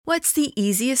What's the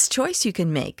easiest choice you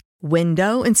can make?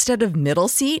 Window instead of middle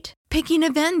seat? Picking a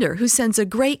vendor who sends a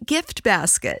great gift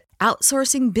basket?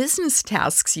 Outsourcing business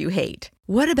tasks you hate?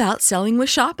 What about selling with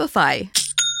Shopify?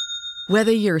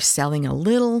 Whether you're selling a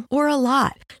little or a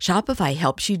lot, Shopify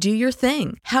helps you do your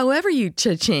thing, however you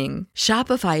cha-ching.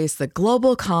 Shopify is the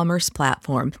global commerce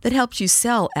platform that helps you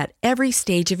sell at every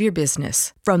stage of your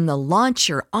business. From the launch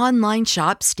your online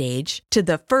shop stage to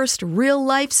the first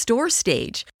real-life store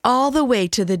stage, all the way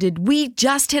to the did we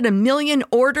just hit a million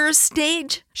orders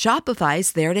stage.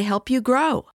 Shopify's there to help you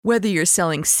grow. Whether you're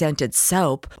selling scented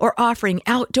soap or offering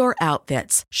outdoor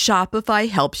outfits, Shopify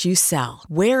helps you sell.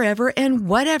 Wherever and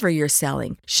whatever you're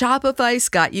selling, Shopify's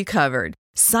got you covered.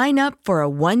 Sign up for a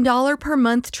 $1 per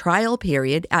month trial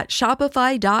period at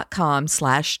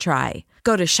shopify.com/try.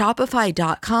 Go to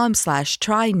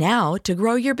shopify.com/try now to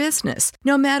grow your business,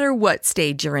 no matter what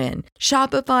stage you're in.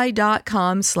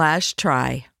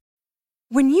 Shopify.com/try.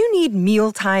 When you need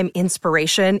mealtime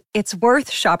inspiration, it's worth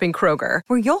shopping Kroger,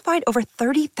 where you'll find over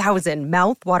 30,000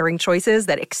 mouth-watering choices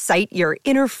that excite your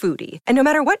inner foodie. And no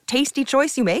matter what tasty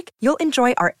choice you make, you'll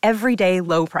enjoy our everyday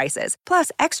low prices,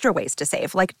 plus extra ways to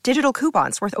save, like digital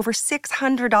coupons worth over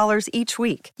 $600 each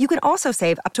week. You can also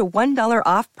save up to $1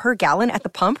 off per gallon at the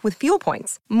pump with fuel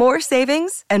points. More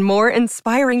savings and more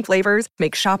inspiring flavors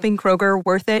make shopping Kroger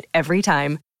worth it every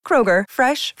time. Kroger,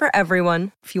 fresh for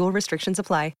everyone. Fuel restrictions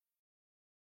apply.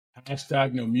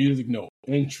 Hashtag no music, no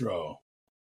intro.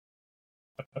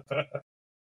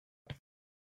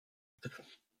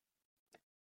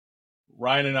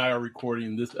 Ryan and I are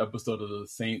recording this episode of the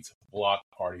Saints Block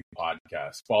Party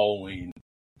podcast following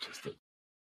just an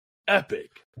epic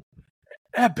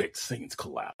Saints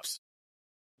collapse.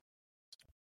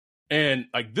 And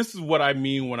like, this is what I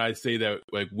mean when I say that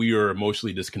like we are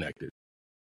emotionally disconnected.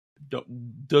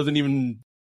 Didn't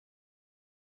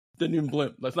even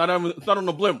blimp. It's not on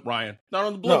the blimp, Ryan. It's not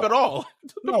on the blimp at all.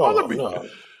 No.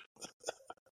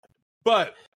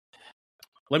 But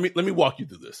let me walk you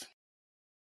through this.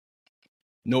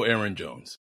 No Aaron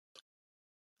Jones.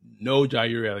 No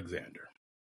Jair Alexander.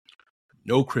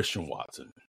 No Christian Watson.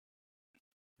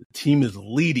 The team is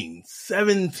leading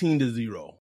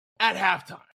 17-0 at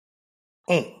halftime.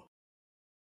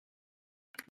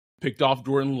 Picked off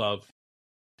Jordan Love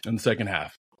in the second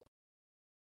half.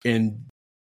 And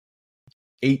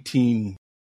 18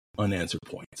 unanswered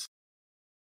points.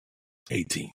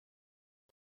 18.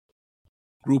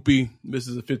 Groupie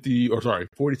misses a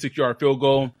 46-yard field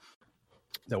goal.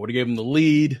 That would have given them the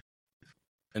lead.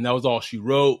 And that was all she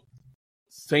wrote.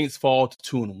 Saints fall to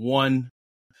 2-1.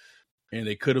 And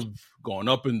they could have gone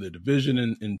up in the division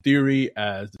in theory,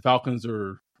 as the Falcons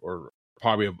are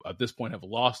probably at this point have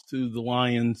lost to the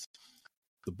Lions.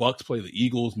 The Bucs play the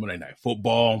Eagles Monday Night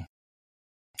Football.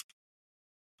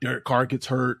 Derek Carr gets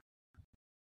hurt,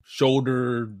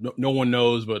 shoulder. No one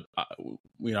knows, but I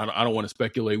don't want to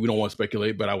speculate. We don't want to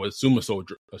speculate, but I would assume a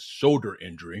shoulder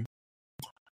injury.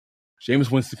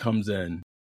 Jameis Winston comes in,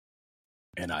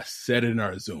 and I said it in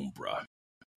our Zoom, bruh.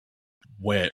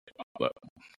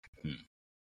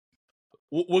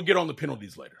 We'll get on the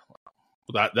penalties later.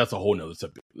 That's a whole nother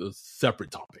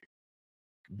separate topic.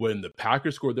 When the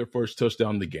Packers scored their first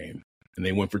touchdown in the game, and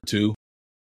they went for 2,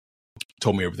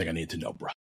 told me everything I needed to know, bruh.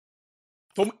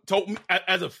 Told me,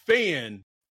 as a fan,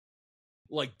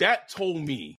 like that told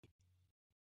me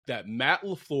that Matt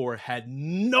LaFleur had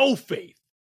no faith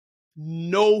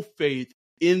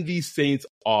in the Saints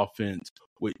offense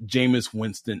with Jameis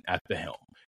Winston at the helm.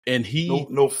 And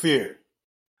no fear.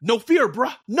 No fear,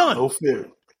 bruh. None. No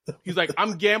fear. He's like,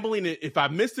 I'm gambling it. If I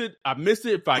miss it, I miss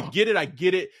it. If I get it, I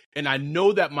get it. And I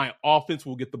know that my offense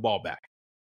will get the ball back.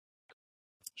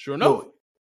 Sure enough.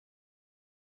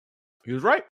 He was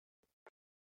right.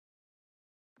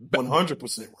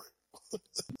 100% right.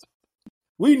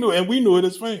 We knew it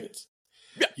as fans.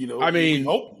 Yeah. You know, I mean,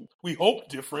 we hope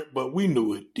different, but we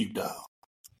knew it deep down.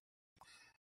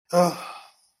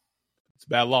 It's a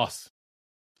bad loss.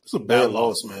 It's a bad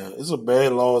loss, man. It's a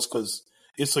bad loss because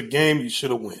it's a game you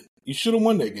should have won. You should have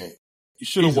won that game. You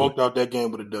should have walked out that game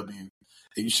with a W. And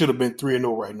you should have been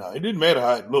 3-0 right now. It didn't matter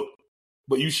how it looked,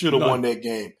 but you should have won that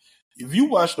game. If you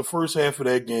watch the first half of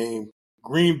that game,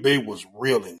 Green Bay was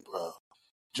reeling, bro.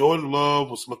 Jordan Love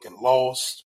was looking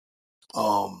lost.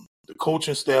 The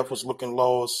coaching staff was looking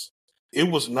lost. It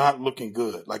was not looking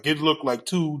good. Like, it looked like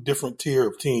 2 different tier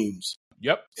of teams.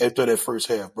 Yep. After that first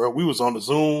half, bro. We was on the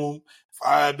Zoom,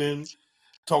 vibing,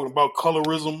 talking about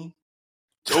colorism,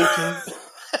 joking.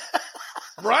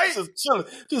 Right?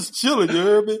 Just chilling, you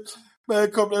heard me?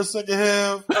 Man, come that second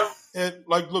half. And,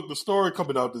 like, look, the story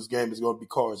coming out of this game is going to be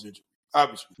Carr's injury.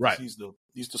 Obviously. Right. He's the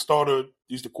starter.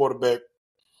 He's the quarterback.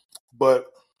 But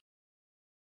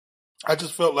I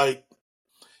just felt like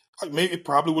maybe it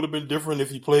probably would have been different if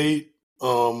he played.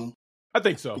 I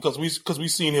think so because we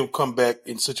seen him come back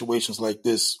in situations like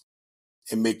this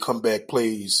and make comeback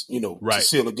plays, to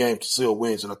seal a game, to seal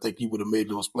wins, and I think he would have made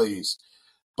those plays.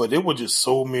 But there were just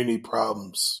so many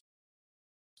problems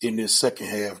in this second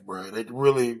half, bro. It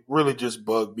really, really just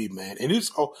bugged me, man. And it's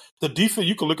the defense.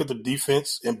 You can look at the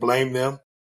defense and blame them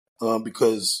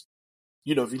because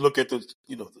if you look at the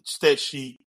stat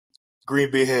sheet, Green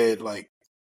Bay had like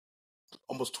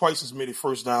almost twice as many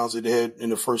first downs as they had in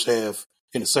the first half.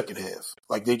 In the second half,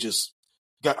 like they just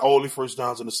got all the first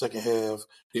downs in the second half.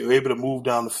 They were able to move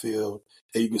down the field,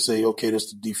 and you can say, okay,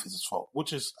 that's the defense's fault,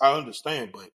 which is I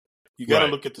understand, but you got to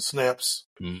look at the snaps.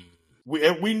 Mm.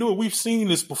 We've seen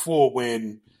this before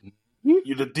when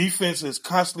the defense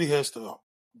constantly has to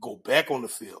go back on the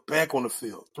field,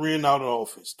 3 and out on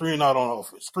offense, 3 and out on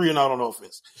offense, 3 and out on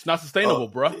offense. It's not sustainable,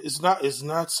 bro. It's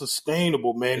not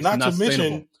sustainable, man. It's not to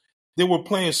mention they were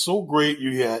playing so great.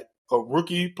 You had a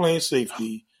rookie playing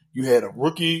safety. You had a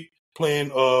rookie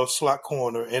playing slot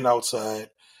corner and outside.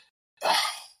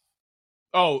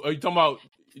 Oh, are you talking about?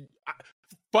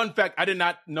 Fun fact: I did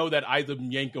not know that Isaac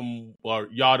Yankum or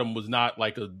Yadam was not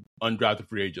like an undrafted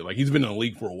free agent. Like he's been in the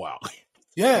league for a while.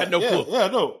 Yeah, I had no clue. Yeah,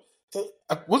 no.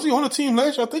 Was he on a team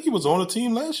last year? I think he was on a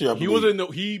team last year. He was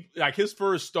his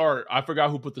first start. I forgot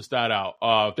who put the stat out.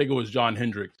 I think it was John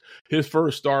Hendricks. His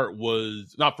first start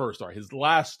was not first start. His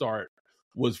last start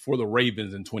was for the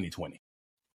Ravens in 2020.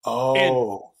 Oh.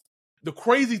 And the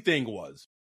crazy thing was,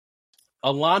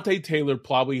 Alontae Taylor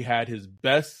probably had his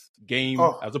best game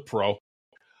as a pro.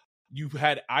 You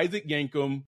had Isaac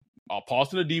Yankum,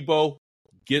 Paulson Adebo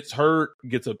gets hurt,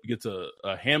 gets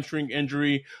a hamstring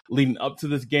injury leading up to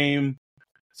this game.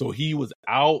 So he was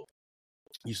out.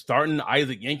 You're starting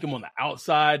Isaac Yankum on the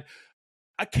outside.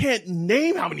 I can't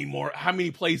name how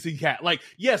many plays he had. Like,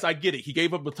 yes, I get it. He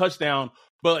gave up a touchdown,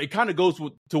 but it kind of goes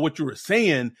to what you were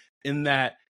saying in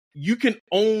that you can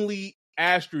only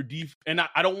ask your defense. And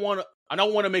I don't want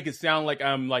to make it sound like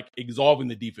I'm like absolving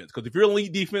the defense, because if you're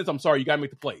elite defense, I'm sorry, you got to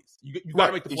make the plays. You got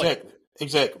to make the plays.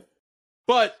 Exactly.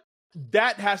 But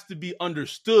that has to be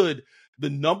understood. The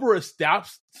number of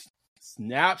snaps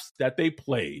that they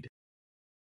played,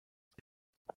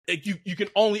 you can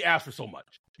only ask for so much.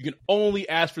 You can only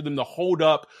ask for them to hold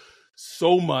up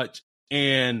so much.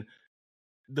 And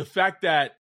the fact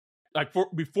that, like,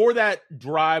 before that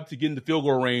drive to get in the field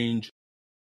goal range,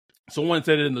 someone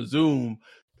said it in the Zoom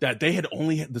that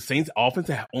the Saints offense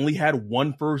had only had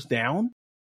one first down.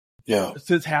 Yeah.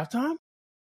 Since halftime.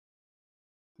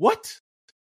 What?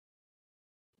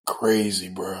 Crazy,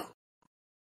 bro.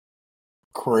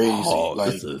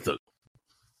 Crazy.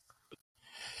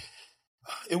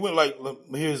 It went like,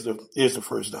 here's the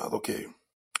first down. Okay.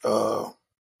 Our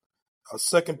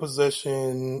second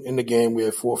possession in the game, we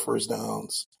had 4 first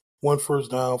downs. 1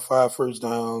 first down, 5 first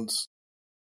downs.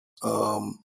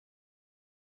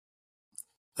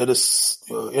 That is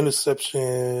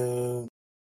interception,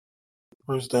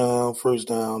 first down,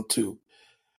 2.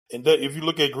 And that, if you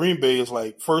look at Green Bay, it's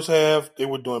like first half, they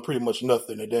were doing pretty much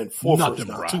nothing. And then 4 first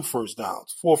downs, 2 first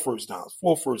downs, 4 first downs,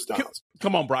 4 first downs.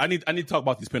 Come on, bro. I need to talk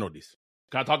about these penalties.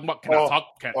 Can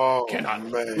I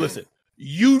listen?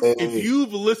 If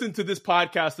you've listened to this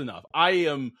podcast enough,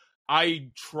 I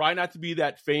try not to be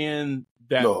that fan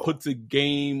that puts a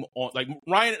game on, like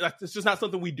Ryan. It's just not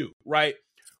something we do, right?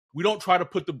 We don't try to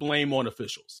put the blame on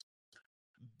officials.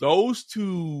 Those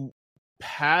 2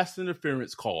 pass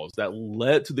interference calls that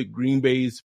led to the Green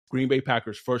Bay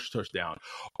Packers' first touchdown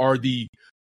are I'm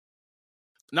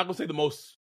not going to say the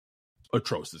most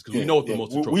atrocious, because we know what the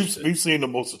most atrocious is. We've seen the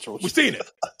most atrocious. We've seen it.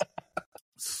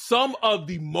 Some of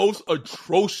the most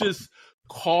atrocious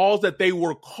calls that they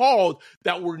were called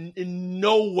that were in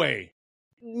no way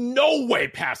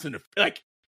pass interference. Like,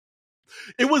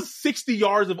 it was 60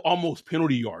 yards of almost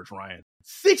penalty yards, Ryan.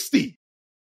 60.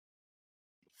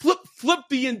 Flip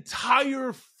the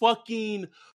entire fucking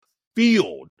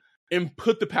field and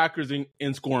put the Packers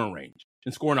in scoring range,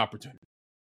 in scoring opportunity.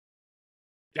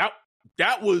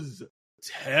 That was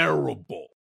terrible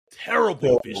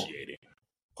officiating.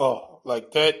 Oh,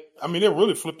 like that. I mean, it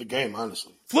really flipped the game,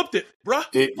 honestly. Flipped it, bruh.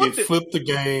 It flipped the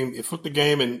game. It flipped the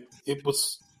game, and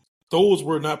those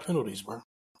were not penalties, bro.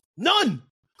 None.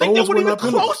 Like, they weren't even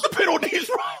close to penalties,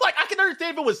 right? Like, I can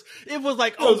understand if it was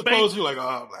like, oh, suppose you're like,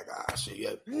 shit,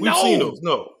 yeah. We've seen those.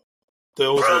 No.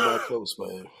 Those were not close,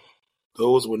 man.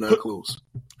 Those were not close.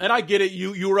 And I get it.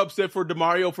 You were upset for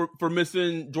DeMario for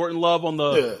missing Jordan Love on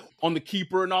the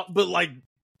keeper and all, but like,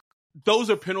 those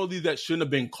are penalties that shouldn't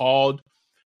have been called.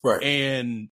 Right.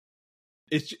 And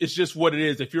it's just what it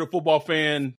is. If you're a football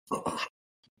fan,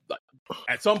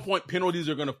 at some point, penalties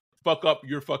are going to fuck up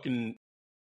your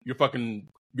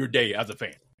day as a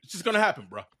fan. It's just going to happen,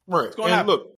 bro. Right. It's going to happen.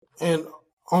 Look, and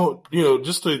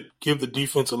just to give the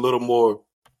defense a little more,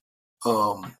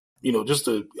 just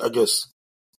to, I guess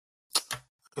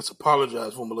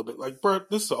apologize for them a little bit. Like, bro,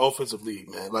 this is an offensive league,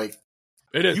 man. Like,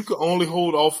 it is. You can only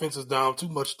hold offenses down too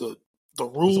much. The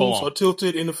rules are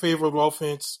tilted in the favor of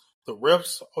offense. The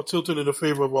refs are tilted in the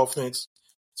favor of offense.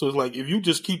 So it's like, if you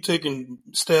just keep taking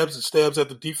stabs at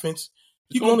the defense,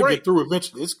 you're going to get through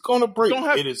eventually. It's going to break.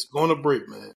 It is going to break,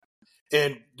 man.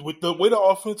 And with the way the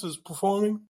offense is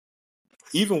performing,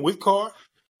 even with Carr,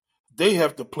 they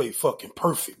have to play fucking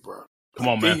perfect, bro. Come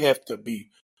on, man. They have to be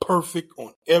perfect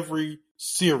on every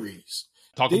series.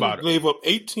 Talk about it. They gave up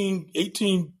 18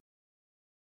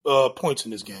 points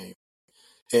in this game.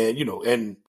 And,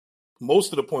 and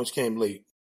most of the points came late.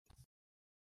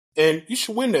 And you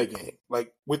should win that game.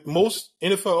 Like, with most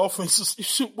NFL offenses, you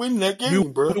should win that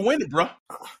game, bro. You should win it, bro.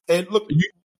 And look, with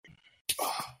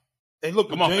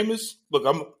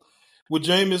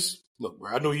Jameis, bro,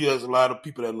 I know he has a lot of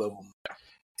people that love him.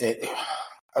 And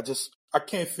I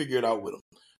can't figure it out with him.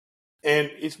 And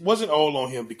it wasn't all on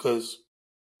him because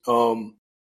I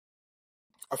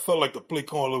felt like the play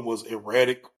calling was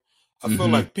erratic. I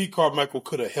felt like Pete Carmichael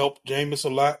could have helped Jameis a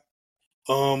lot.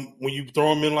 When you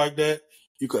throw him in like that,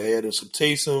 you could add in some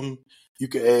Taysom. You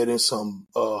could add in some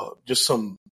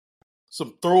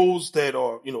throws that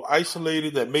are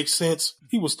isolated that make sense.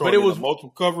 He was throwing in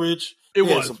multiple coverage.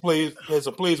 Had some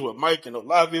plays where Mike and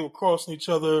Olave were crossing each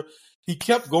other. He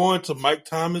kept going to Mike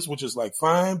Thomas, which is like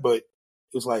fine, but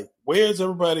it was like, where's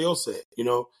everybody else at?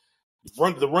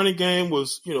 The running game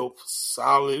was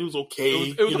solid. It was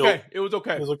okay. It was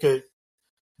okay.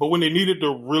 But when they needed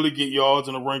to really get yards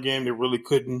in the run game, they really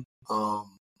couldn't.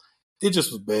 It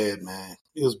just was bad, man.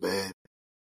 It was bad.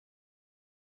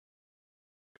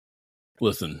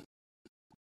 Listen,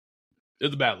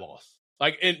 it's a bad loss.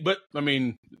 But I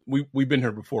mean, we've been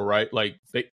here before, right? Like,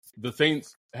 the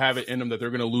Saints have it in them that they're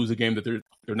going to lose a game that they're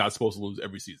not supposed to lose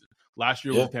every season. Last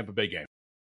year was the Tampa Bay game.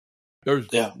 There's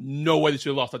no way they should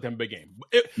have lost that Tampa Bay game.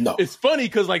 It's funny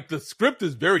because the script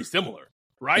is very similar,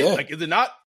 right? Yeah. Is it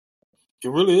not? It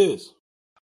really is.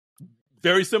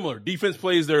 Very similar. Defense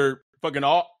plays their fucking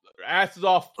asses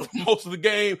off most of the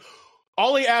game.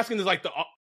 All they asking is I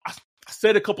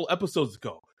said a couple episodes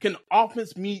ago, can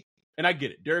offense meet? And I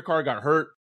get it. Derek Carr got hurt.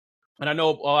 And I know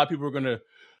a lot of people are going to,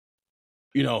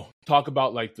 talk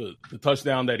about the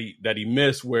touchdown that he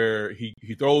missed where he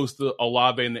throws to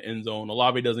Olave in the end zone.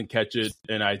 Olave doesn't catch it.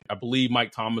 And I believe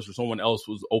Mike Thomas or someone else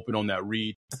was open on that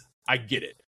read. I get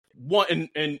it. And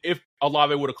if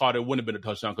Olave would have caught it, it wouldn't have been a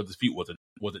touchdown because his feet wasn't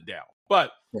down.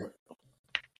 But,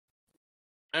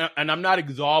 and I'm not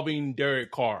absolving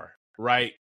Derek Carr,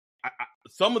 right?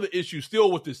 Some of the issues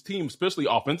still with this team, especially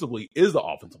offensively, is the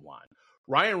offensive line.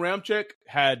 Ryan Ramczyk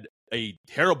had a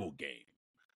terrible game.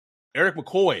 Eric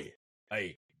McCoy,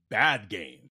 a bad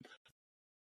game.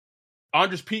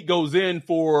 Andres Pete goes in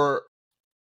for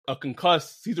a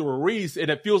concussed Cesar Ruiz, and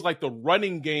it feels like the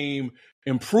running game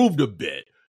improved a bit.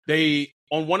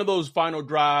 On one of those final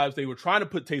drives, they were trying to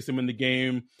put Taysom in the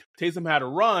game. Taysom had a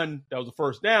run. That was the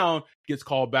first down. Gets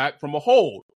called back from a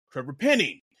hold. Trevor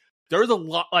Penning. There's a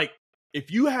lot,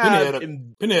 if you have...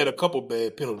 Penny had a couple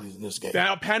bad penalties in this game.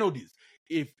 Bad penalties.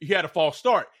 If he had a false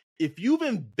start. If you've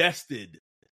invested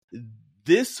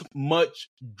this much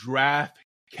draft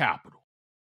capital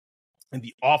in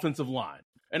the offensive line,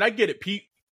 and I get it, Pete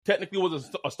technically was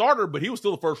a starter, but he was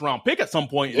still a first-round pick at some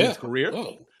point in his career.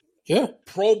 Yeah.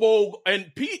 Pro Bowl.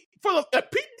 And Pete did a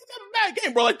bad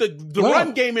game, bro. The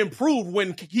run game improved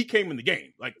when he came in the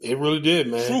game. It really did,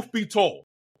 man. Truth be told.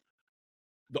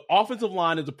 The offensive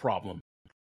line is a problem.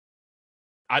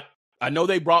 I know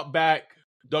they brought back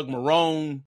Doug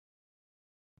Marrone.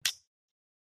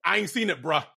 I ain't seen it,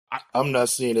 bruh. I'm not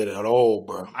seeing it at all,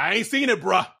 bro. I ain't seen it,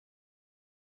 bruh.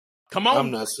 Come on.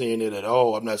 I'm not seeing it at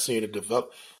all. I'm not seeing it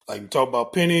develop. You talk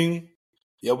about Penning.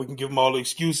 Yeah, we can give them all the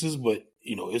excuses, but,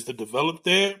 is the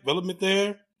development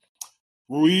there?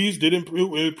 Ruiz did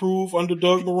improve under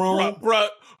Doug Marrone. Bruh,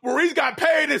 Ruiz got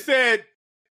paid and said,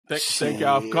 thank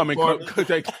y'all for coming.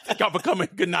 Thank y'all for coming.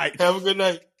 Good night. Have a good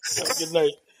night.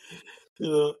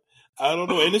 I don't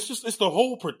know. And it's the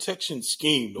whole protection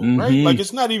scheme, though, right?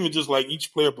 It's not even just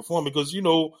each player performing because,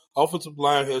 offensive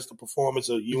line has to perform as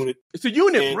a unit. It's a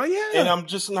unit, right? Yeah. And I'm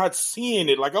just not seeing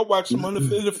it. I watch some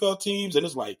NFL teams and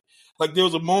it's there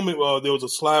was a moment there was a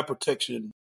slide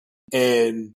protection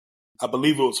and I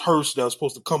believe it was Hurst that was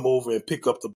supposed to come over and pick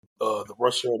up the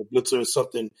rusher or the blitzer or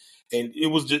something. And it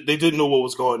was just, they didn't know what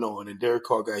was going on and Derek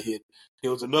Carr got hit.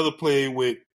 There was another play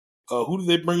with, who did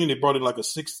they bring in? They brought in a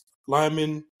sixth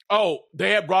linemen. Oh,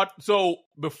 they had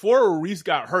before Reese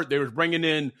got hurt, they was bringing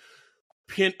in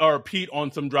Pete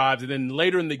on some drives, and then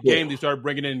later in the game, they started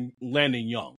bringing in Landon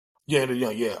Young. Yeah,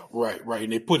 right.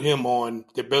 And they put him on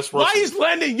their best rusher. Why is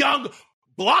Landon Young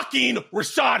blocking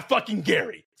Rashad fucking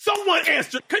Gary? Someone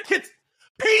answer.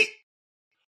 Pete,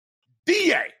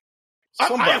 DA.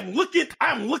 I am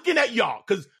looking at y'all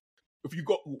because if you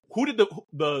go, who did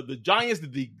the Giants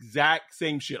did the exact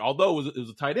same shit? Although it was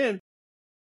a tight end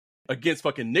against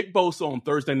fucking Nick Bosa on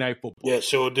Thursday Night Football. Yeah,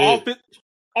 sure did.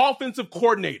 Offensive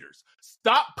coordinators,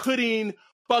 stop putting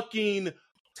fucking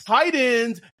tight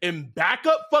ends and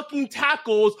backup fucking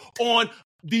tackles on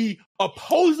the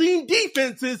opposing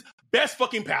defense's best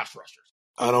fucking pass rushers.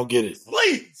 I don't get it.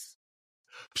 Please.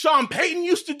 Sean Payton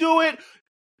used to do it.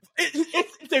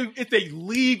 It's a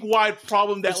league-wide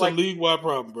problem. It's a league-wide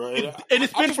problem, bro. And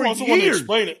it's been for years. To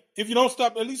explain it. If you don't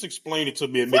stop, at least explain it to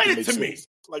me and make it make sense.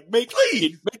 Like, make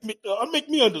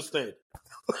me understand.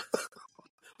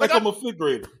 like I'm a fifth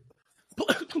grader.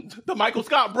 The Michael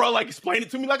Scott, bro, like explain it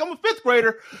to me like I'm a fifth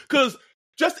grader. Because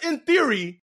just in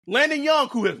theory, Landon Young,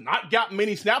 who has not got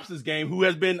many snaps this game, who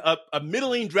has been a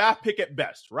middling draft pick at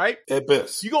best, right? At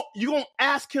best. You gonna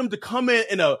ask him to come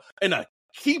in a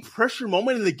key pressure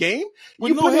moment in the game?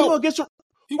 With no help.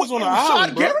 He was on an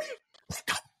island, bro. Gary?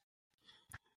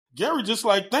 Gary just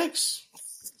like, thanks.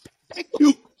 Thank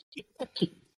you. I'll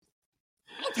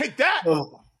take that.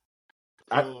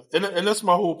 And that's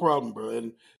my whole problem, bro.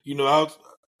 And I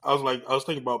was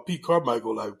thinking about Pete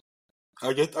Carmichael. Like,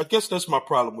 I guess that's my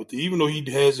problem with it. Even though he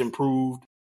has improved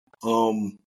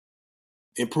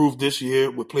this year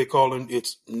with play calling,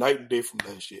 it's night and day from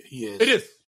last year. He has. It is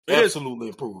absolutely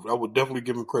improved. I would definitely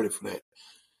give him credit for that.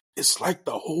 It's like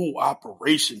the whole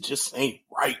operation just ain't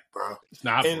right, bro. It's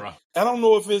not, bro. I don't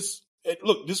know if it's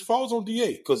look. This falls on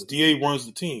DA because DA runs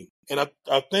the team. And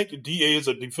I think the DA as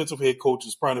a defensive head coach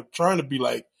is trying to be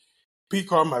like, Pete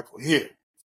Carmichael, here's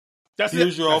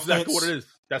your offense. Exactly what it is.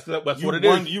 That's what it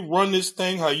is. You run this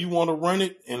thing how you want to run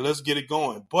it, and let's get it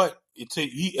going. But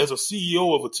he, as a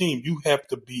CEO of a team, you have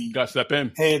to be step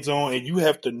in hands-on, and you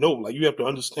have to know, like, you have to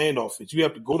understand offense. You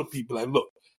have to go to people like, look,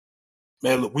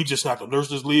 we just have to nurse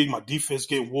this league. My defense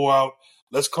getting wore out.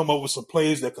 Let's come up with some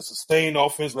plays that can sustain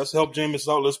offense. Let's help Jameis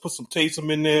out. Let's put some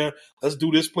Taysom in there. Let's do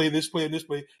this play, this play, and this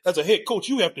play. As a head coach,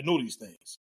 you have to know these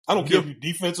things. I don't care if you're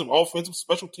defensive, offensive,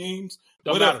 special teams,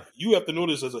 whatever. Matter. You have to know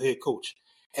this as a head coach.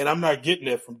 And I'm not getting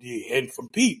that from DA. And from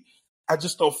Pete, I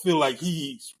just don't feel like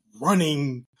he's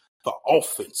running the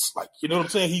offense. Like, you know what I'm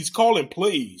saying? He's calling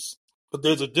plays. But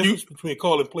there's a difference between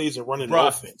calling plays and running the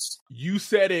offense. You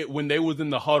said it when they was in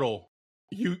the huddle.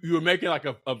 You were making like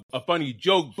a funny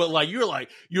joke, but like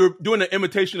you're doing an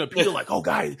imitation of Peter, like, oh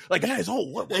guys,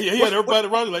 what? Yeah, everybody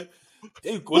around like,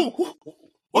 hey,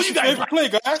 what's your favorite play,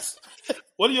 guys?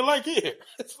 What do you like here?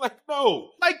 It's like,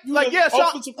 no,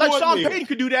 Sean Payton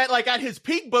could do that like at his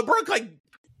peak, but bro, like,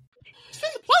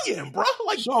 send the play in, bro.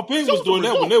 Like Sean Payton was doing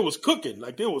that when they was cooking,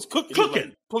 like they was cooking,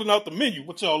 like, pulling out the menu.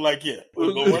 What y'all like here?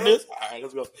 We'll go run this. All right,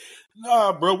 let's go.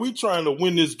 Nah, bro, we trying to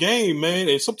win this game, man.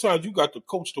 And sometimes you got the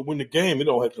coach to win the game. It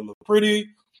don't have to look pretty.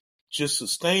 Just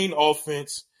sustain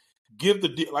offense. Give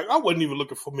I wasn't even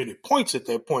looking for many points at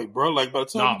that point, bro. Like, by the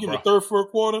time you get the third,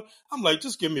 fourth quarter, I'm like,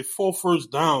 just give me 4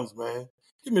 first downs, man.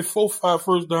 Give me 4, 5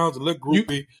 first downs and let Group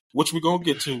B, which we're going to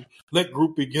get to, let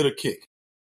Group B get a kick.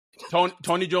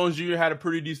 Tony Jones Jr. had a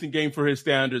pretty decent game for his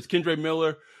standards. Kendre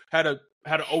Miller had an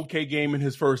okay game in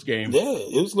his first game. Yeah,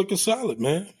 it was looking solid,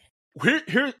 man. Let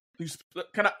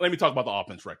me talk about the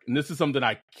offense, Rick. And this is something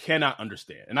I cannot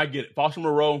understand. And I get it. Foster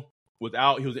Moreau was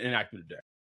out. He was inactive today.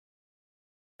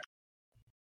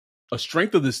 A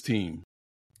strength of this team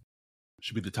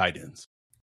should be the tight ends.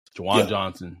 Juwan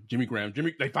Johnson, Jimmy Graham.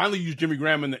 They finally used Jimmy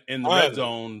Graham in the red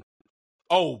zone.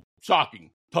 Oh,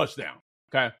 shocking. Touchdown.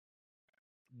 Okay.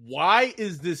 Why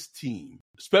is this team,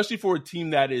 especially for a team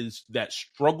that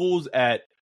struggles at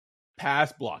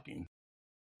pass blocking,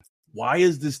 why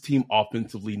is this team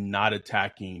offensively not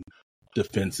attacking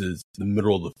defenses in the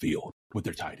middle of the field with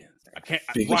their tight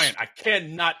ends? Ryan, I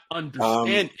cannot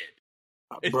understand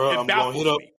it. Bro,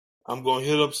 I'm going to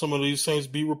hit up some of these Saints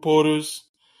beat reporters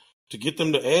to get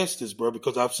them to ask this, bro,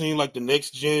 because I've seen like the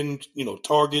next gen,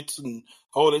 targets and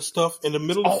all that stuff in the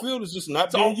middle of the field is just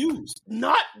not being used.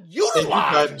 Not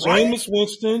utilized. And you got Jameis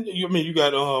Winston. You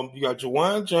got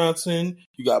Juwan Johnson.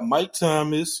 You got Mike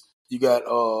Thomas. You got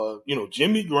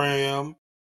Jimmy Graham.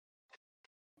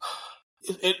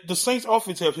 The Saints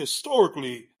offense have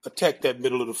historically attacked that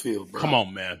middle of the field, bro. Come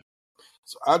on, man.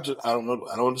 So I don't know.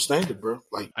 I don't understand it, bro.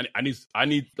 Like I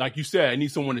need, like you said, I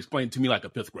need someone to explain it to me like a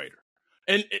fifth grader.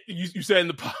 And you said in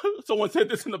the pod, someone said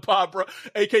this in the pod, bro.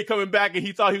 AK coming back, and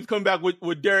he thought he was coming back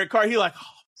with Derek Carr. He like,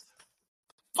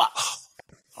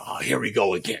 oh, here we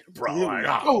go again, bro.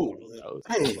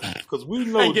 Because we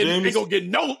know James ain't gonna get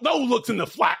no looks in the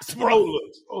flats, bro. No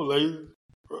looks.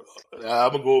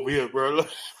 I'm gonna go over here, bro.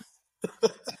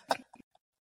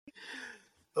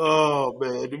 Oh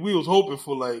man, we was hoping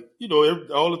for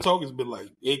all the talk has been like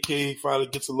AK finally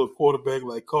gets a little quarterback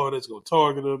like Carr that's gonna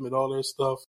target him and all that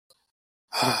stuff.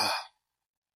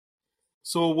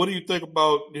 So what do you think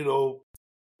about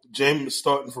James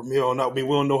starting from here on out? I mean,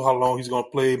 we don't know how long he's gonna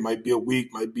play. It might be a week,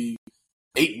 might be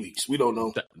 8 weeks. We don't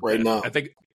know now.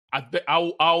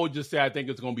 I would just say I think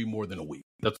it's gonna be more than a week.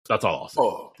 That's all I'll say.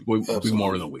 Oh, it'll be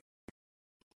more than a week.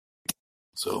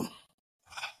 So.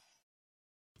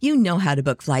 You know how to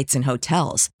book flights and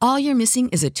hotels. All you're missing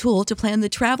is a tool to plan the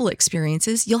travel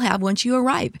experiences you'll have once you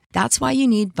arrive. That's why you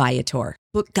need Viator.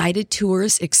 Book guided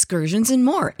tours, excursions, and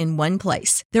more in one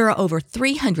place. There are over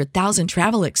 300,000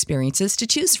 travel experiences to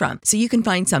choose from, so you can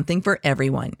find something for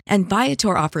everyone. And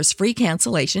Viator offers free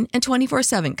cancellation and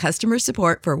 24/7 customer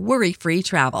support for worry-free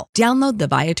travel. Download the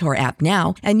Viator app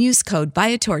now and use code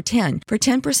Viator10 for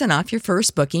 10% off your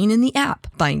first booking in the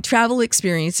app. Find travel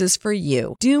experiences for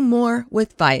you. Do more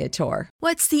with Viator.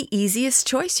 What's the easiest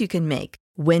choice you can make?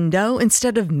 Window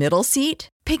instead of middle seat?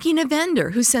 Picking a vendor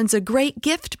who sends a great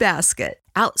gift basket?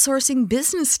 Outsourcing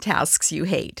business tasks you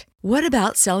hate? What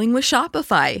about selling with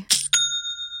Shopify?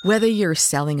 Whether you're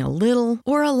selling a little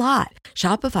or a lot,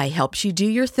 Shopify helps you do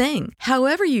your thing,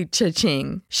 however you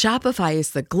cha-ching. Shopify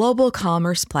is the global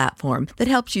commerce platform that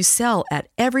helps you sell at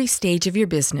every stage of your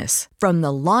business. From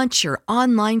the launch your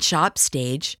online shop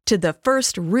stage to the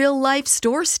first real-life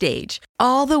store stage,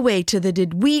 all the way to the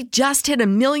did we just hit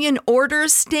 1 million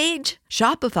orders stage.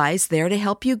 Shopify's there to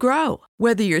help you grow.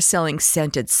 Whether you're selling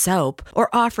scented soap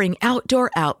or offering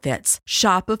outdoor outfits,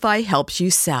 Shopify helps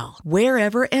you sell.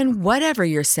 Wherever and whatever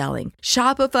you're selling,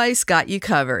 Shopify's got you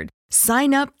covered.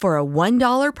 Sign up for a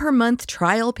 $1 per month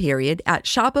trial period at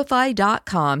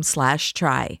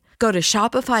shopify.com/try. Go to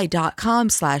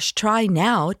shopify.com/try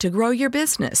now to grow your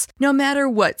business, no matter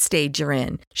what stage you're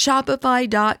in.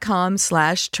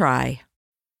 Shopify.com/try.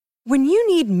 When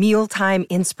you need mealtime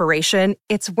inspiration,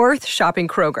 it's worth shopping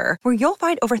Kroger, where you'll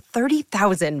find over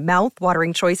 30,000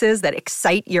 mouth-watering choices that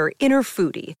excite your inner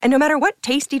foodie. And no matter what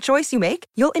tasty choice you make,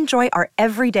 you'll enjoy our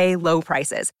everyday low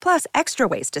prices, plus extra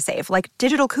ways to save, like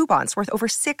digital coupons worth over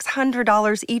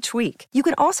 $600 each week. You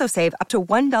can also save up to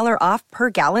 $1 off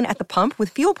per gallon at the pump with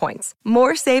fuel points.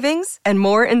 More savings and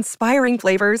more inspiring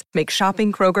flavors make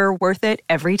shopping Kroger worth it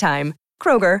every time.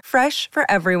 Kroger, fresh for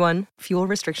everyone. Fuel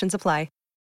restrictions apply.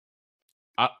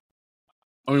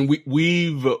 I mean,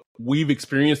 we've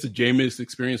experienced the Jameis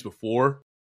experience before.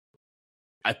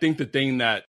 I think the thing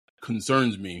that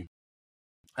concerns me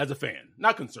as a fan,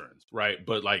 not concerns, right?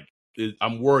 But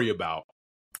I'm worried about,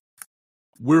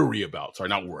 sorry,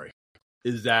 not worry,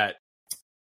 is that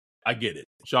I get it.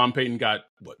 Sean Payton got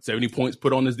 70 points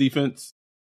put on his defense.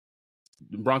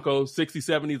 The Broncos 60,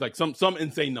 70, like some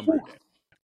insane number again.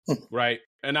 Right.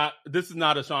 And this is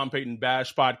not a Sean Payton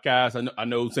bash podcast. I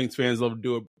know Saints fans love to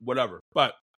do it, whatever.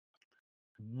 But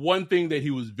one thing that he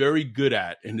was very good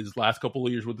at in his last couple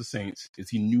of years with the Saints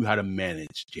is he knew how to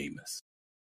manage Jameis.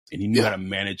 And he knew how to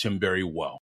manage him very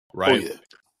well. Right. Oh, yeah.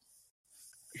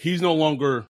 He's no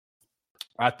longer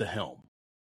at the helm.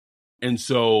 And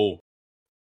so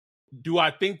do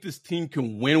I think this team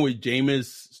can win with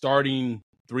Jameis starting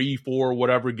 3, 4,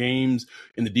 whatever games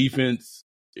in the defense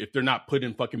if they're not put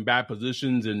in fucking bad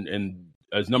positions and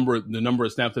the number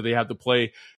of snaps that they have to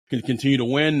play can continue to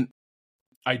win?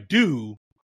 I do,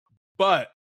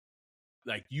 but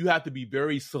you have to be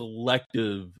very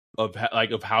selective of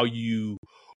how you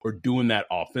are doing that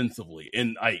offensively.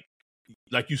 And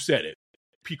like you said it,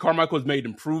 Pete Carmichael has made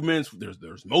improvements.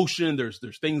 There's motion, there's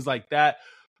things like that,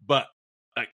 but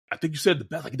I think you said the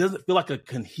best. It doesn't feel like a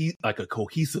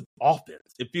cohesive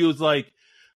offense. It feels like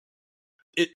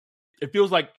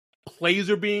plays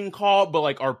are being called,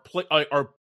 but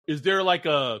is there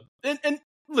and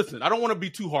listen, I don't want to be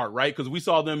too hard, right? Because we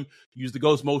saw them use the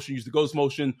ghost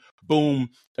motion, boom,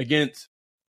 against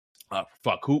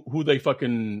who they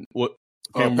fucking what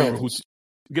can't remember who's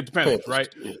get the Panthers,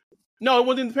 right? Yeah. No, it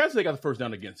wasn't the Panthers they got the first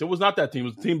down against. It was not that team. It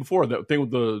was the team before that. Thing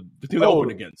with the team they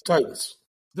opened against. Titans,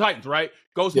 right?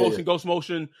 Ghost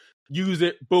motion, use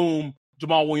it, boom.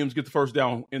 Jamal Williams get the first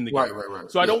down in the game. Right.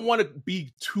 So I don't want to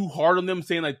be too hard on them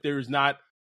saying there's not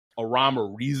a rhyme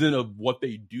or reason of what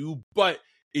they do, but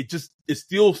it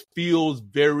still feels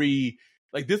very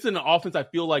this is an offense I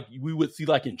feel like we would see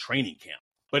in training camp,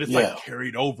 but it's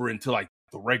carried over into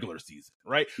the regular season,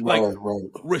 right? Right, Like right.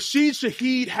 Rashid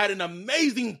Shaheed had an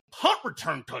amazing punt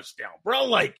return touchdown, bro.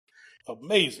 Like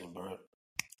amazing, bro.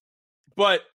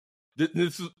 But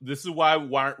this is why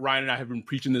Ryan and I have been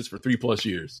preaching this for 3+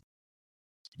 years.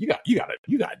 You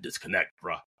gotta disconnect,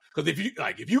 bro. Because if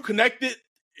you connect it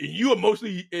and you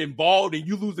emotionally involved and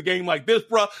you lose a game like this,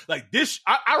 bro, like this,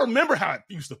 I remember how it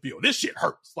used to feel. This shit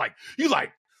hurts. Like you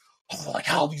like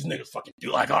how these niggas fucking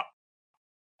do like,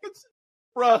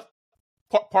 bro,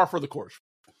 par for the course.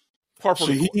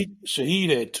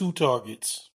 Shaheed had 2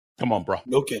 targets. Come on, bro.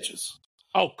 No catches.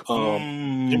 Oh,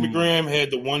 Jimmy Graham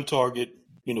had the 1 target,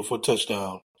 for a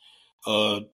touchdown.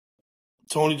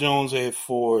 Tony Jones had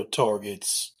 4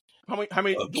 targets. How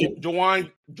many?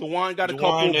 Jawan got a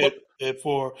couple. Had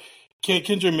 4.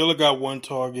 Kendra Miller got 1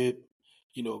 target.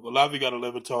 Olavi got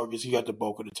 11 targets. He got the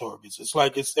bulk of the targets. It's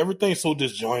like everything's so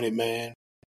disjointed, man.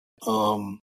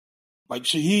 Like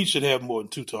Shaheed should have more than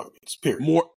 2 targets. Period.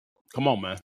 More. Come on,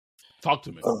 man. Talk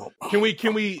to me.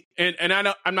 Can we? And I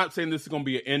know I'm not saying this is going to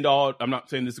be an end all. I'm not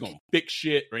saying this is going to fix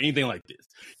shit or anything like this.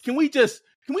 Can we just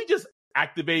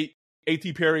activate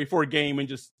A.T. Perry for a game and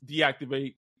just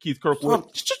deactivate Keith Kirkwood?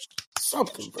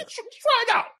 Something, bro. Just try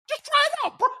it out. Just try it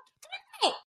out, bro.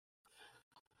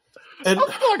 And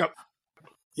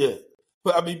yeah,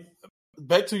 but I mean,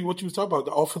 back to what you was talking about,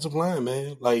 the offensive line,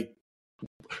 man. Like,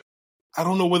 I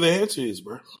don't know where the answer is,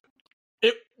 bro.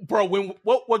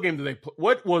 What game did they play?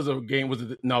 What was a game? Was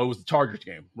it? No, it was the Chargers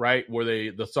game, right? Where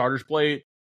the starters played,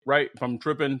 right? If I'm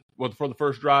tripping, for the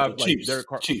first drive, Chiefs.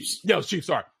 Chiefs. Yeah, it was Chiefs.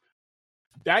 Sorry,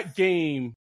 that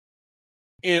game,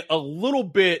 in a little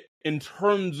bit in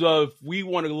terms of we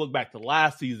want to look back to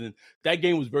last season. That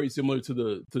game was very similar to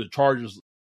the Chargers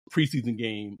preseason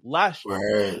game last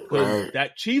year. Right.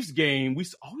 That Chiefs game,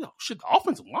 the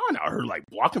offensive line out here like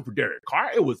blocking for Derek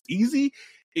Carr. It was easy.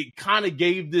 It kind of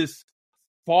gave this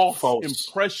false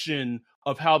impression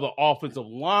of how the offensive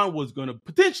line was going to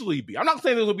potentially be. I'm not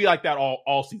saying it will be like that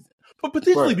all season, but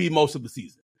potentially be most of the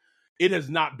season. It has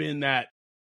not been that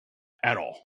at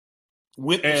all.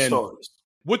 With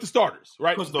the starters,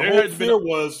 right? Because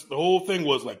the whole thing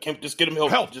was like, just get them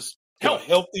healthy. Just a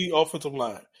healthy offensive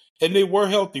line. And they were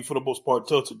healthy for the most part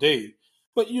until today.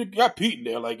 But you got Pete in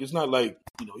there. Like, it's not like,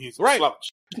 he's a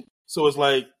slouch. So it's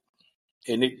like,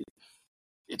 and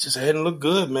it just hadn't looked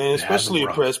good, man, especially in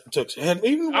press protection. And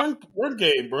even run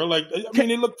game, bro. Like, I mean,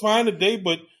 they looked fine today,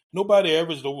 but nobody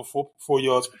averaged over 4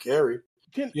 yards per carry.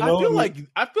 I feel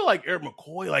like Eric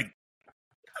McCoy, like,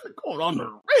 kind of going on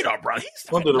the radar, bro. He's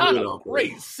under the radar, a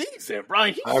great season, bro.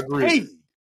 I agree.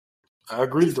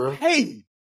 He's bro. Paid.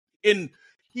 And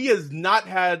he has not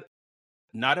had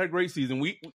a great season.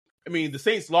 The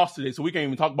Saints lost today, so we can't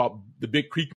even talk about the Big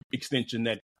Creek extension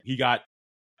that he got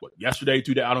yesterday,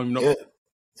 2 days. I don't even know. Yeah.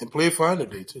 And played fine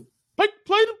today too. Play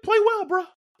well, bro.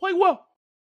 Play well.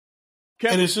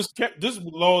 And it's just this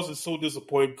loss is so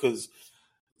disappointing because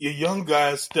your young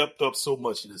guys stepped up so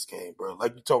much in this game, bro.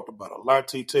 Like you talked about,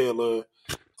 Alante Taylor,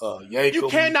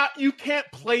 Yankum. You can't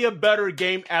play a better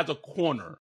game as a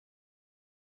corner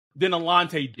than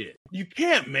Alante did. You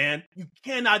can't, man. You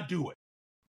cannot do it.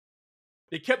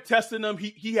 They kept testing him.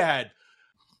 He had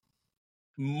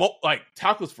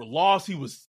tackles for loss. He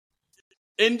was,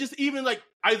 and just even like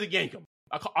Isaac Yankum.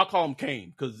 I call him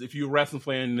Kane because if you're a wrestling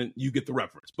fan, then you get the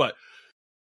reference. But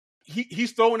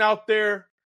he's throwing out there.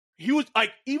 He was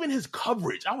like, even his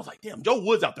coverage. I was like, damn, Joe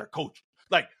Woods out there coaching.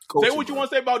 Like, say what you want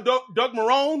to say about Doug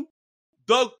Marrone.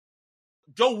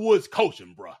 Joe Woods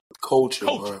coaching, bro. Coaching.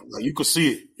 Bro. Like, you could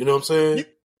see it. You know what I'm saying?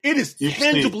 It is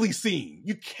tangibly seen.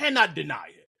 You cannot deny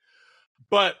it.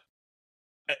 But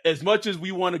as much as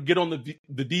we want to get on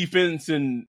the defense,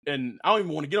 and I don't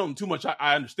even want to get on them too much,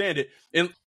 I understand it.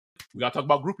 And we got to talk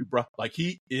about Groupie, bro. Like,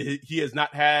 he has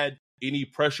not had any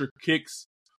pressure kicks.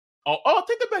 Oh,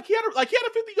 take that back. He had a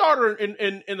 50-yarder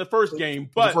in the first game.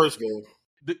 But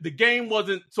the game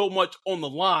wasn't so much on the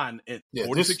line at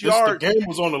 46 yards. The game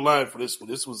was on the line for this one.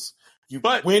 This was you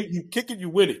kick it, you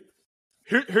win it.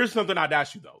 Here's something I'd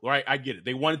ask you though, right? I get it.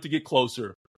 They wanted to get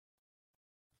closer.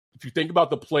 If you think about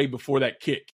the play before that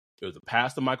kick, it was a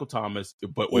pass to Michael Thomas,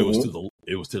 but it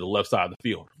was to the left side of the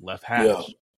field, left hash,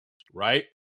 right?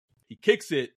 He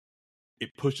kicks it,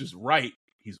 it pushes right.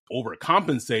 He's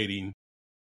overcompensating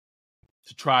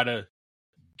to try to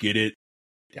get it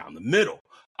down the middle.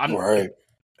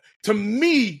 To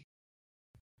me,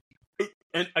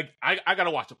 and I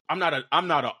gotta watch it. I'm not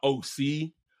an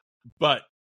OC, but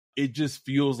it just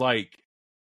feels like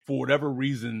for whatever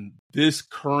reason, this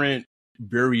current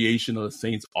variation of the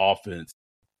Saints offense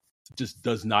just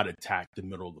does not attack the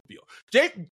middle of the field.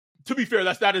 To be fair,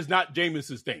 that is not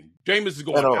Jameis's thing. Jameis is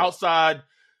going outside,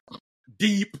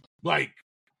 deep, Like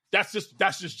that's just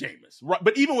Jameis, right?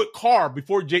 But even with Carr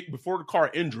before the Carr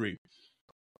injury,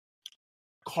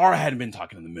 Carr hadn't been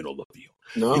talking in the middle of the field.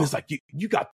 No. And it's like you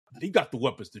got the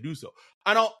weapons to do so.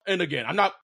 I don't. And again, I'm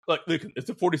not like it's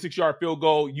a 46-yard field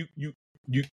goal. You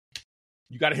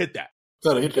got to hit that.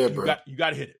 Gotta hit that, bro. You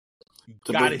got to hit it.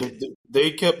 You got to hit it.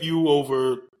 They kept you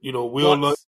over, Will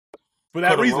Lutz for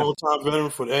that reason. A long-time veteran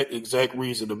for that exact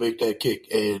reason to make that kick,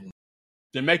 and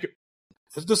then make it.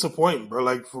 It's disappointing, bro.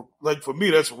 Like for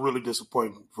me, that's really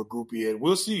disappointing for Groupie, and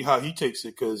we'll see how he takes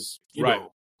it because you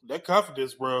know that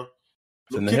confidence, bro.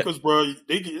 The kickers, bro,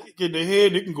 they get in their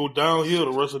head, they can go downhill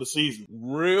the rest of the season,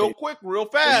 real quick, real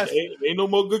fast. Ain't no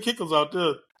more good kickers out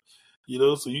there,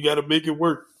 so you got to make it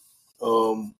work.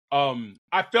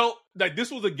 I felt like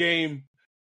this was a game.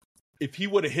 If he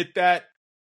would have hit that,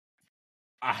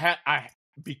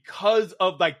 because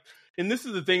of like, and this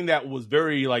is the thing that was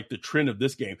very like the trend of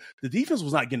this game. The defense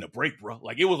was not getting a break, bro.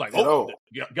 Like it was like, get off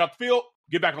the field,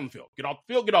 get back on the field, get off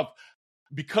the field, get off.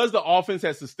 Because the offense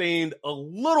had sustained a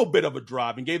little bit of a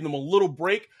drive and gave them a little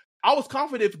break, I was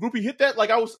confident if Groupie hit that, like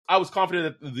I was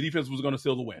confident that the defense was going to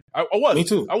seal the win. I was. Me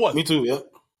too. I was. Me too. Yeah.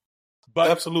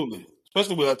 But absolutely,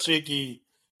 especially with how shaky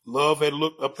Love had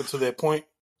looked up until that point.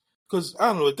 Because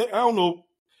I don't know.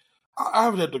 I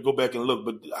would have to go back and look,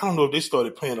 but I don't know if they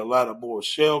started playing a lot of more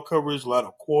shell coverage, a lot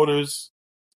of quarters,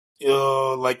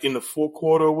 like in the fourth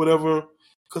quarter or whatever.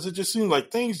 Because it just seemed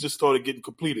like things just started getting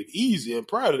completed easy. And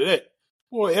prior to that,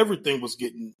 boy, everything was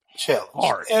getting challenged.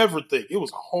 Hard. Everything. It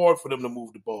was hard for them to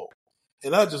move the ball.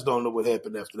 And I just don't know what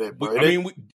happened after that. Bro.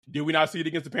 Did we not see it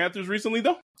against the Panthers recently,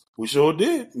 though? We sure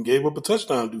did, and gave up a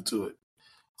touchdown due to it.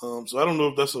 So I don't know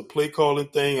if that's a play calling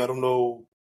thing. I don't know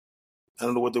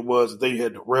what it was. They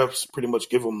had the refs pretty much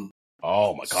give them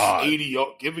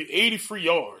 80 free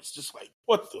yards. Just like,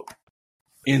 what the?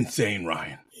 Insane,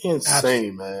 Ryan.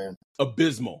 Insane, man.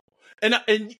 Abysmal. And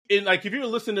like, if you're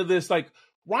listening to this, like,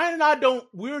 Ryan and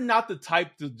we're not the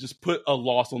type to just put a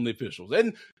loss on the officials.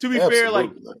 And to be fair, like,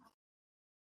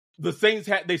 the Saints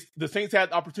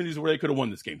had opportunities where they could have won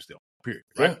this game still, period.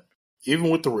 Right? Yeah, even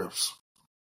with the refs.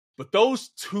 But those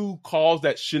two calls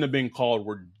that shouldn't have been called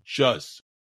were just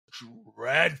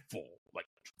dreadful. Like,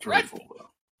 dreadful.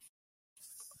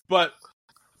 But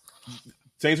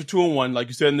Saints are 2-1, like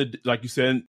you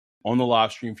said on the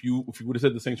live stream. If you would have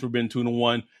said the Saints were been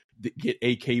 2-1, get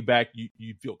AK back,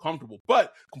 you'd feel comfortable.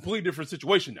 But completely different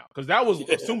situation now, because that was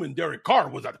assuming Derek Carr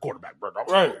was at the quarterback, bro.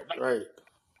 Right.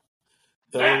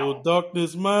 Hello,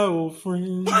 darkness, my old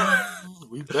friend.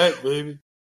 We back, baby.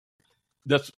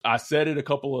 I said it a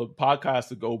couple of podcasts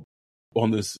ago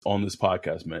on this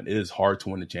podcast, man. It is hard to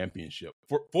win a championship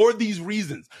for these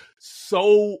reasons.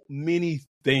 So many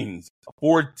things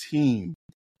for a team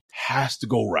has to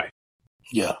go right.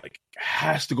 Yeah, like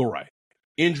has to go right.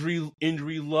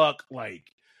 Injury luck, like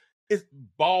it's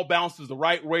ball bounces the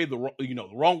right way, the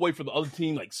wrong way for the other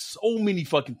team. Like so many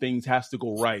fucking things has to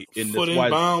go right in foot this.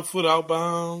 Inbound, foot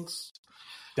outbounds.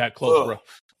 That close, bro.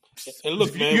 And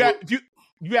look, man.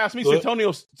 You ask me,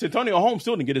 Santonio Holmes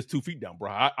still didn't get his 2 feet down, bro.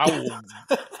 I will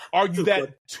argue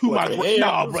that to my grave.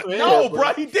 No,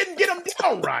 bro. He didn't get him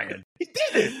down, Ryan. He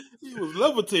didn't. He was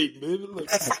levitating, baby.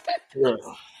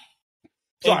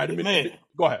 Sorry, man.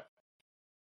 Go ahead.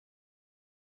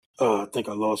 I think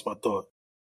I lost my thought.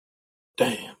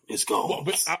 Damn, it's gone. Well,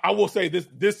 but I will say this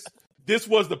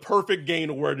was the perfect game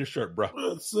to wear this shirt, bro.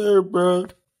 Yes, sir, bro.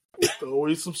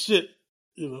 Always some shit.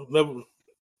 Never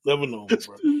known, bro.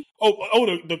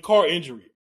 The car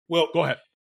injury. Well, go ahead.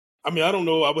 I mean, I don't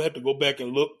know. I would have to go back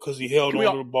and look because he held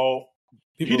on to the ball.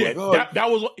 People he did. Like,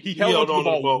 he held on to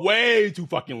the ball way too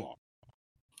fucking long.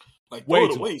 Like, way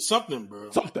too long. Something,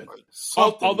 bro. Something. Like,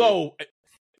 something. Although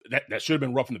that should have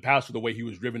been rough in the past for the way he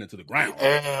was driven into the ground.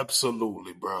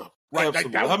 Absolutely, bro. Right.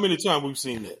 Absolutely. How many times we've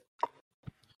seen that?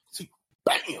 See,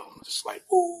 bam, just like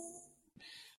ooh.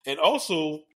 And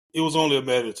also, it was only a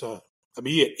matter of time. I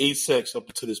mean, he had 8 sacks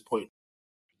up to this point.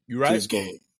 You're right. To this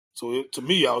game. So to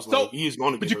me, I was like, he is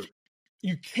going to get hurt.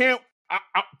 You can't.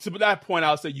 To that point,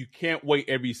 I'll say you can't weight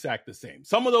every sack the same.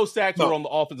 Some of those sacks were on the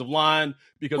offensive line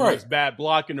because it was bad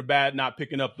blocking or bad not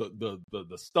picking up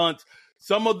the stunts.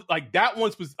 Some of that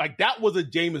one was that was a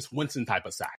Jameis Winston type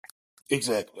of sack.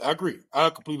 Exactly, I agree. I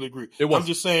completely agree. I'm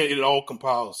just saying it all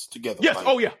compiles together. Yes.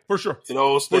 Like, for sure. It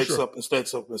all stacks up and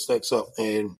stacks up and stacks up,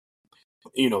 and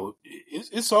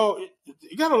it's all.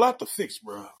 You got a lot to fix,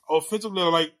 bro. Offensively,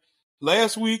 like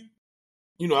last week.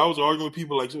 I was arguing with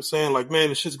people like just saying like, man,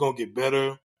 this shit's going to get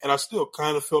better. And I still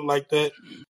kind of felt like that.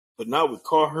 But now with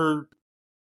Carr hurt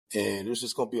and there's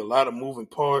just going to be a lot of moving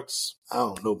parts. I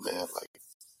don't know, man. Like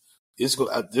it's going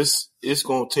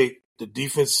to take the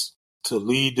defense to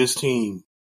lead this team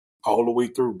all the way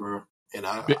through, bro. And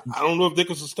I don't know if they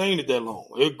can sustain it that long.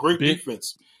 They're great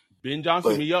defense. Ben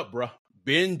Johnson me up, bro.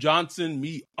 Ben Johnson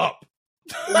me up.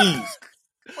 Please.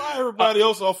 Why everybody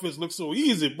else offense looks so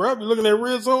easy, bro? I be looking at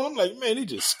red zone. I'm like, man, they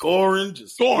just scoring,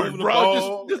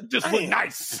 bro. Just look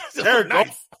nice.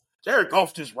 Jared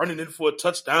Goff just running in for a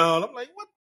touchdown. I'm like, what?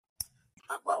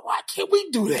 Why can't we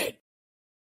do that?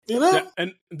 You know? Yeah,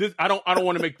 and this, I don't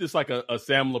want to make this like a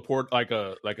Sam Laporte, like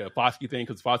a Foskey thing,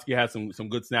 because Foskey had some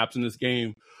good snaps in this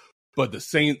game, but the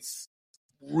Saints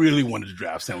really wanted to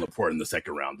draft Sam Laporte in the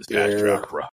second round this past draft,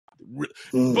 bro.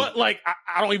 But like,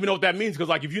 I don't even know what that means, because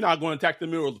like, if you're not going to attack the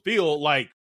middle of the field, like,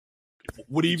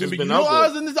 would he even be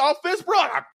utilized in this offense, bro?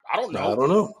 I don't know. I don't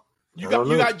know. You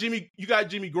got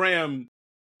Jimmy Graham,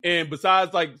 and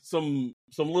besides like some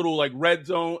little like red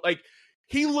zone, like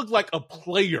he looked like a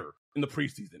player in the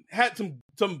preseason. Had some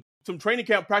training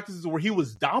camp practices where he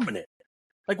was dominant.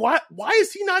 Like why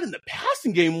is he not in the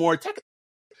passing game more?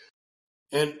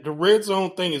 And the red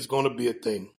zone thing is going to be a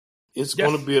thing. It's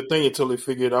going to be a thing until they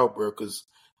figure it out, bro. Because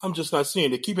I'm just not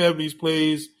seeing. They keep having these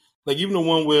plays, like even the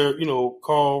one where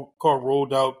Carl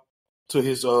rolled out to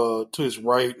his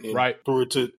right and threw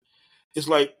it to. It's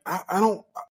like I don't.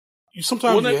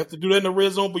 Sometimes you have to do that in the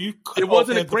red zone, but it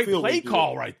wasn't a great play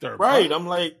call right there, bro. Right? I'm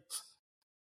like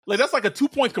that's like a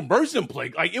 2-point conversion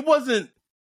play. Like it wasn't.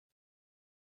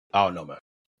 I don't know, man.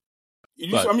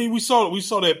 I mean, we saw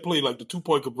that play, like the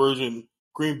 2-point conversion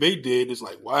Green Bay did. It's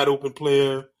like wide open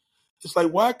player. It's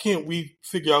like, why can't we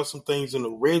figure out some things in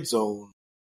the red zone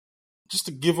just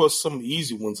to give us some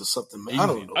easy ones or something, man? I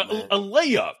don't know, man. A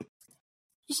layup.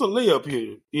 Just a layup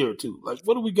here too. Like,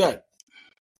 what do we got?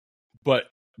 But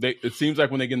it seems like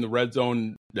when they get in the red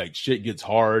zone, like shit gets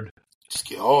hard. Just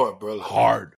get hard, bro. Like,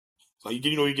 hard. Like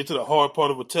you get to the hard part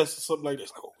of a test or something like that.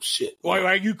 It's like, oh shit.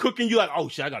 Like you cooking, you like, oh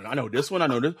shit, I know this one, I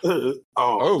know this.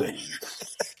 oh.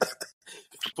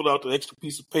 Pull out the extra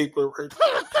piece of paper right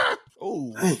there.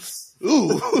 Ooh.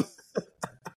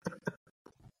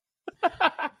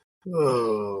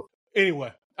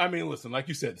 Anyway, I mean, listen, like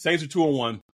you said, the Saints are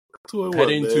 2-1.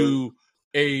 Heading to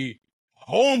a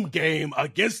home game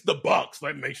against the Bucs.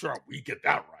 Let me make sure we get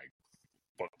that right.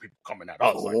 But people coming at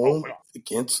us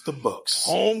against the Bucs.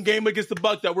 Home game against the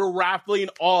Bucs that we're raffling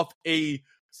off a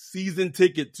season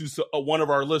ticket to one of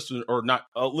our listeners, or not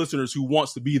listeners who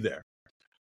wants to be there.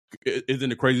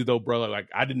 Isn't it crazy though, brother? Like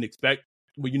I didn't expect.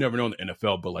 Well, you never know in the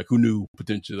NFL, but like who knew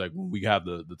potentially like when we have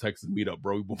the Texas meetup,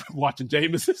 bro, we've been watching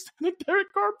Jameis and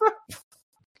Derek Carr, bro.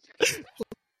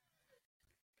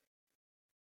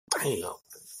 Damn.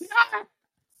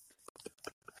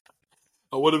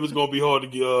 I wonder if it's gonna be hard to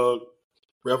get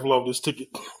raffle off this ticket.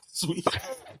 Sweet.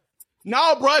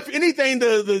 No, bro. If anything,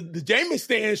 the Jameis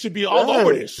stand should be all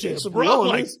over this shit, bro.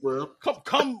 Like, bro.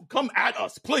 Come at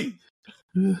us, please.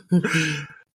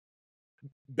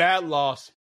 Bad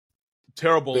loss.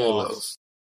 Terrible loss.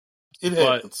 It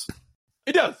happens.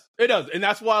 It does. And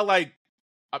that's why, like,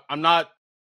 I'm not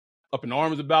up in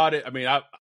arms about it. I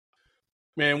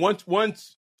mean, once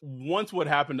what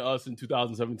happened to us in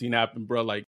 2017 happened, bro,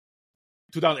 like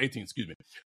 2018, excuse me.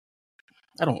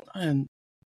 And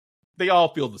they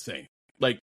all feel the same.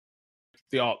 Like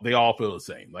they all feel the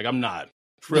same. Like I'm not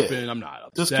tripping. I'm not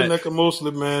upset. Disconnect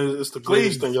emotionally, man. It's the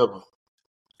greatest thing ever.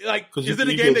 Like, is it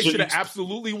a game they should have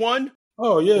absolutely won?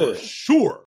 Oh yeah,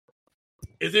 sure.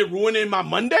 Is it ruining my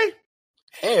Monday?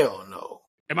 Hell no.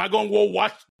 Am I going to go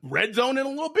watch Red Zone in a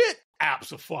little bit?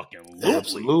 Absolutely.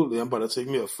 Absolutely. I'm about to take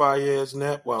me a fire-ass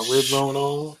nap while Red Zone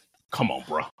on. Come on,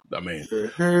 bro. I mean,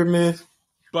 heard me.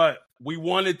 But we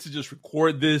wanted to just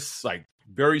record this like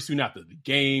very soon after the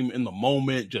game, in the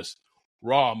moment, just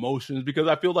raw emotions, because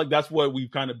I feel like that's what we've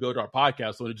kind of built our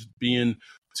podcast on, just being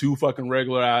two fucking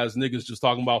regular ass niggas just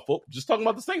talking about football, just talking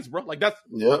about the Saints, bro. Like that's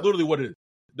literally what it is.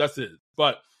 That's it.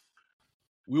 But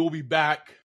we will be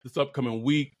back this upcoming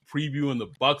week previewing the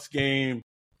Bucs game.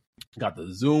 Got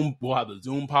the Zoom. We'll have the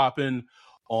Zoom popping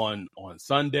on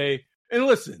Sunday. And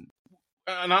listen,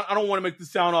 and I don't want to make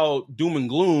this sound all doom and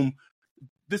gloom.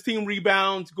 This team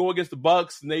rebounds, go against the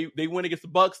Bucs, and they win against the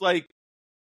Bucs. Like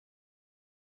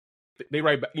they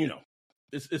right back. You know,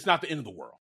 it's not the end of the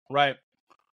world, right?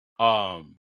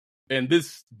 And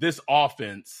this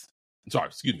offense,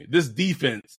 this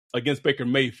defense against Baker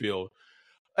Mayfield,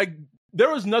 like there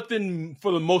was nothing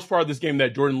for the most part of this game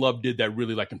that Jordan Love did that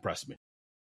really like impressed me.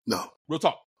 No. Real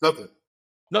talk. Nothing.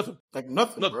 Like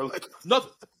nothing, bro. Like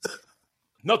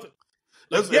nothing.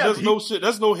 That's no shit.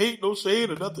 That's no hate, no shade,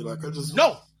 or nothing. Like I just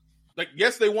no. Like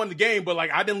yes, they won the game, but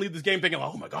like I didn't leave this game thinking,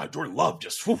 like, oh my god, Jordan Love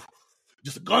just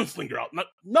just a gunslinger out.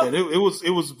 No. And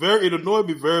it annoyed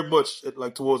me very much.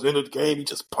 Like towards the end of the game, he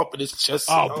just pumping his chest.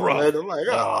 Oh, bro. I'm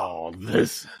like,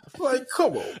 this. Like,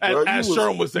 come on, bro. As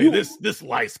Sherm would say, this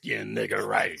light-skinned nigga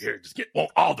right here just get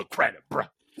all the credit, bro.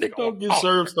 Nigga, don't get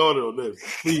Sherm started on this.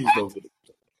 Please don't get it.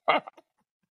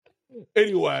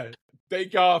 Anyway,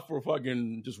 thank y'all for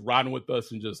fucking just riding with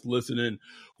us and just listening,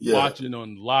 watching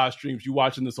on live streams. You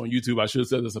watching this on YouTube, I should have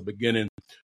said this at the beginning.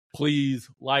 Please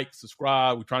like,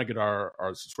 subscribe. We're trying to get our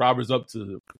subscribers up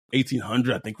to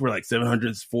 1,800. I think we're like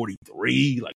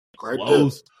 743, like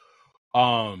close.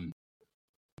 The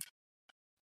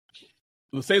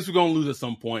Saints are going to lose at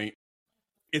some point.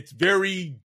 It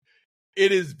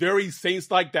is very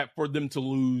Saints-like that for them to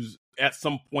lose at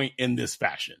some point in this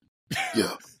fashion.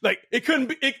 Yeah. Like it couldn't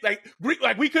be like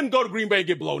we couldn't go to Green Bay and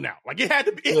get blown out. Like it had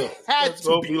to be. It had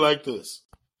to be like this.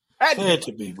 Had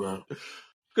to be, bro.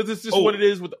 Because it's just what it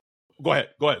is. Go ahead.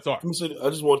 Sorry. I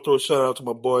just want to throw a shout out to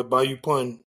my boy Bayou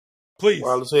Pun. Please.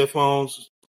 Wireless headphones.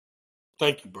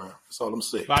 Thank you, bro. That's all I'm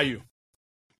saying. Bayou.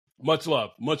 Much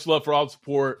love for all the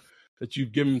support that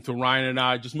you've given to Ryan and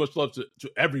I. Just much love to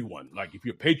everyone. Like if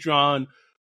you're Patreon,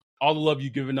 all the love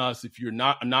you've given us. If you're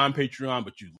not a non-Patreon,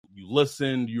 but you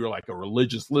listen, you're like a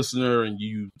religious listener and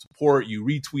you support, you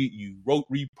retweet, you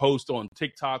repost on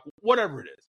TikTok, whatever it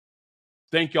is.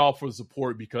 Thank y'all for the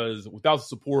support, because without the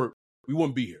support, we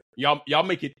wouldn't be here. Y'all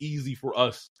make it easy for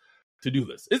us to do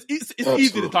this. It's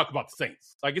easy to talk about the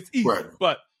Saints. Like it's easy,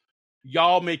 but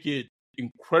y'all make it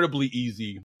incredibly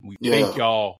easy. We thank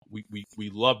y'all. We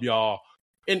love y'all.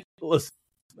 And listen,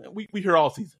 we here all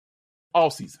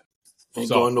season. Ain't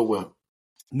going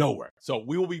nowhere. So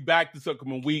we will be back this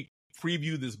upcoming week,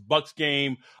 preview this Bucs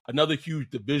game, another huge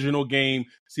divisional game,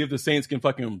 see if the Saints can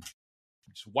fucking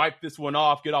just wipe this one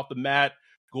off, get off the mat,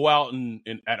 go out and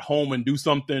at home and do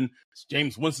something. It's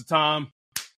James Winston time.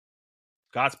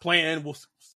 God's plan. We'll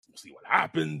see what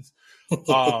happens.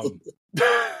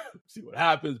 See what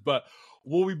happens. But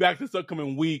we'll be back this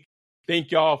upcoming week.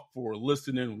 Thank y'all for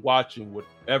listening, watching,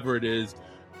 whatever it is.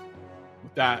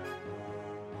 With that,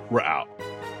 we're out.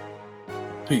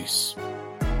 Peace.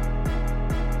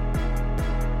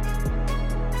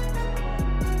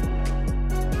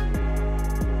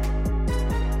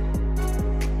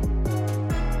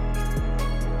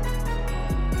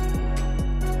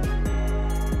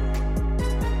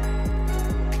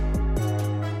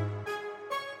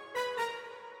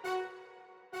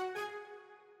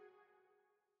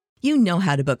 You know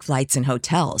how to book flights and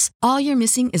hotels. All you're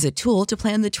missing is a tool to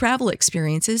plan the travel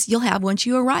experiences you'll have once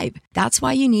you arrive. That's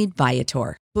why you need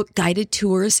Viator. Book guided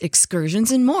tours, excursions,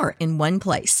 and more in one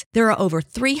place. There are over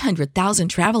 300,000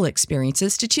 travel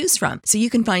experiences to choose from, so you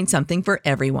can find something for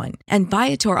everyone. And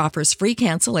Viator offers free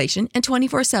cancellation and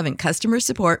 24/7 customer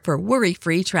support for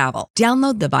worry-free travel.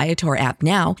 Download the Viator app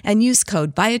now and use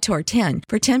code Viator10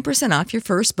 for 10% off your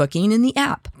first booking in the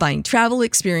app. Find travel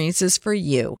experiences for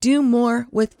you. Do more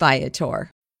with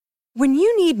Viator. When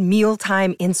you need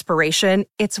mealtime inspiration,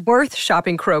 it's worth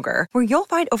shopping Kroger, where you'll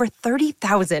find over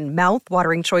 30,000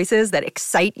 mouth-watering choices that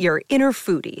excite your inner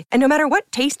foodie. And no matter what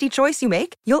tasty choice you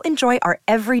make, you'll enjoy our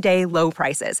everyday low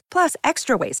prices, plus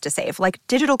extra ways to save, like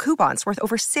digital coupons worth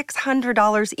over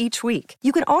 $600 each week.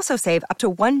 You can also save up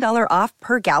to $1 off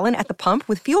per gallon at the pump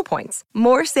with fuel points.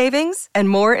 More savings and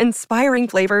more inspiring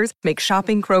flavors make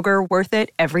shopping Kroger worth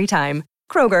it every time.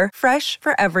 Kroger, fresh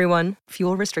for everyone.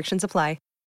 Fuel restrictions apply.